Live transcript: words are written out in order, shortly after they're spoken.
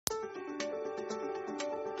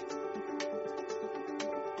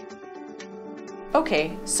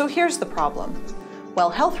Okay, so here's the problem. While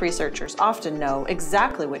health researchers often know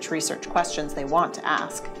exactly which research questions they want to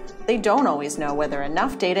ask, they don't always know whether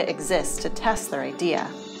enough data exists to test their idea.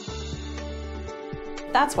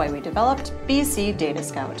 That's why we developed BC Data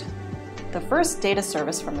Scout, the first data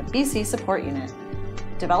service from the BC Support Unit,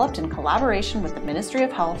 developed in collaboration with the Ministry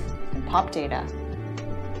of Health and Pop Data.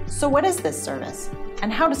 So what is this service,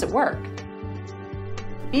 and how does it work?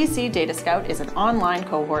 BC Data Scout is an online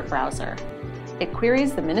cohort browser. It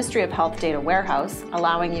queries the Ministry of Health data warehouse,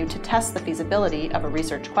 allowing you to test the feasibility of a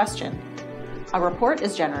research question. A report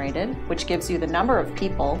is generated, which gives you the number of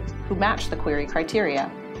people who match the query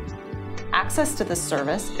criteria. Access to this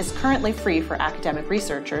service is currently free for academic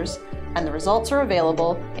researchers, and the results are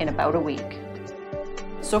available in about a week.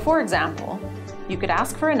 So for example, you could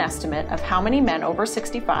ask for an estimate of how many men over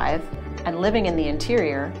 65 and living in the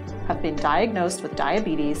interior have been diagnosed with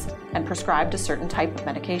diabetes and prescribed a certain type of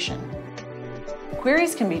medication.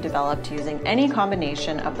 Queries can be developed using any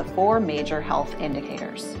combination of the 4 major health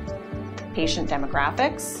indicators: patient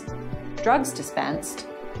demographics, drugs dispensed,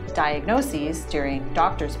 diagnoses during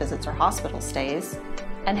doctor's visits or hospital stays,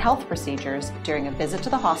 and health procedures during a visit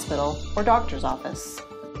to the hospital or doctor's office.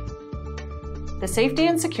 The safety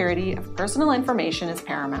and security of personal information is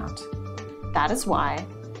paramount. That is why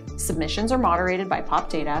submissions are moderated by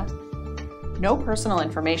Pop Data. No personal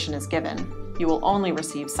information is given. You will only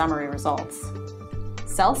receive summary results.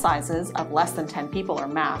 Cell sizes of less than 10 people are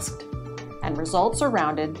masked, and results are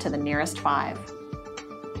rounded to the nearest 5.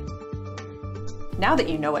 Now that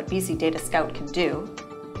you know what BC Data Scout can do,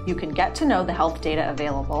 you can get to know the health data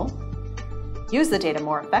available, use the data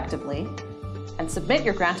more effectively, and submit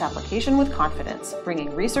your grant application with confidence,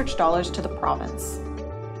 bringing research dollars to the province.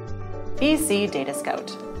 BC Data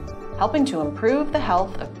Scout, helping to improve the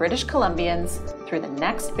health of British Columbians through the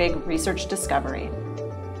next big research discovery.